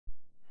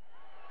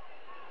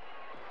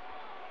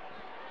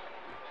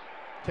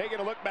Taking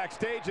a look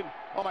backstage, and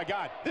oh my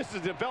God, this is a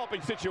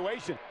developing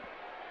situation.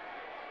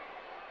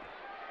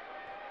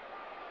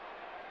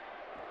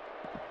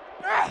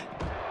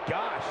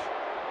 Gosh.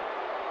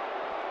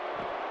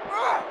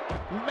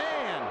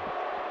 Man.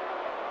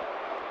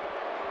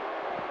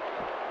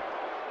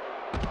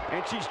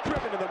 And she's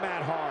driven to the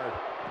mat hard.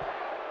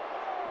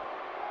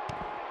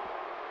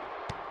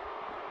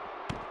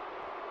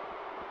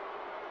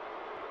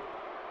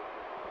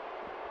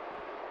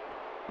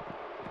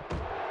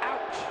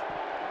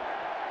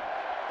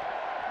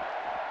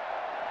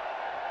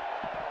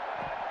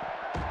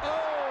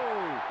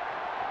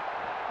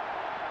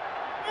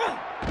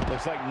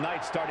 Looks like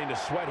Knight's starting to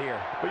sweat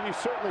here, but you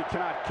certainly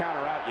cannot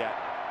counter out yet.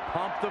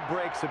 Pump the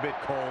brakes a bit,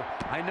 Cole.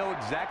 I know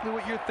exactly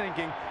what you're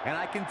thinking, and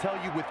I can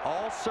tell you with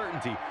all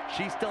certainty,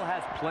 she still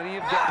has plenty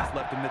of gas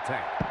left in the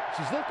tank.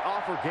 She's looked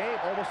off her game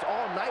almost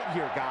all night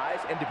here, guys,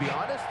 and to be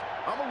honest,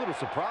 I'm a little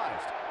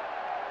surprised.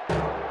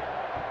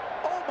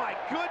 Oh my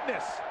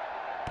goodness!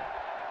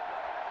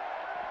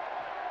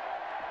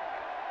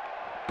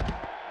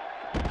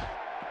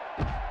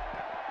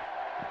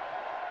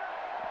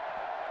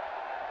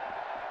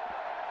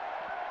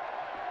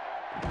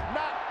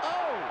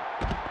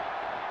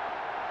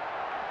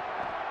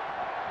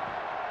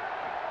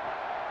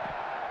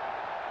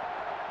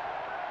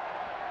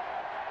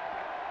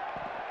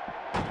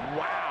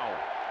 Wow.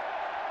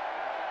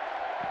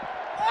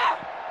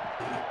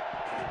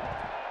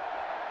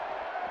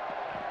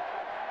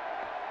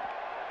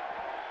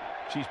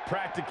 She's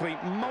practically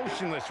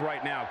motionless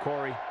right now,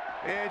 Corey.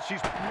 And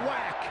she's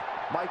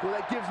whack. Michael,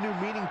 that gives new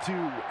meaning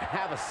to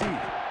have a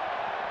seat.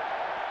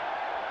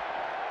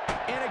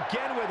 And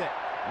again with it.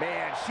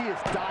 Man, she is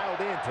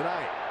dialed in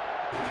tonight.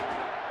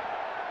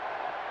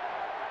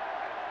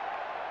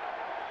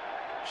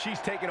 She's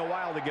taking a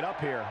while to get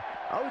up here.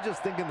 I was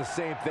just thinking the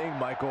same thing,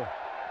 Michael.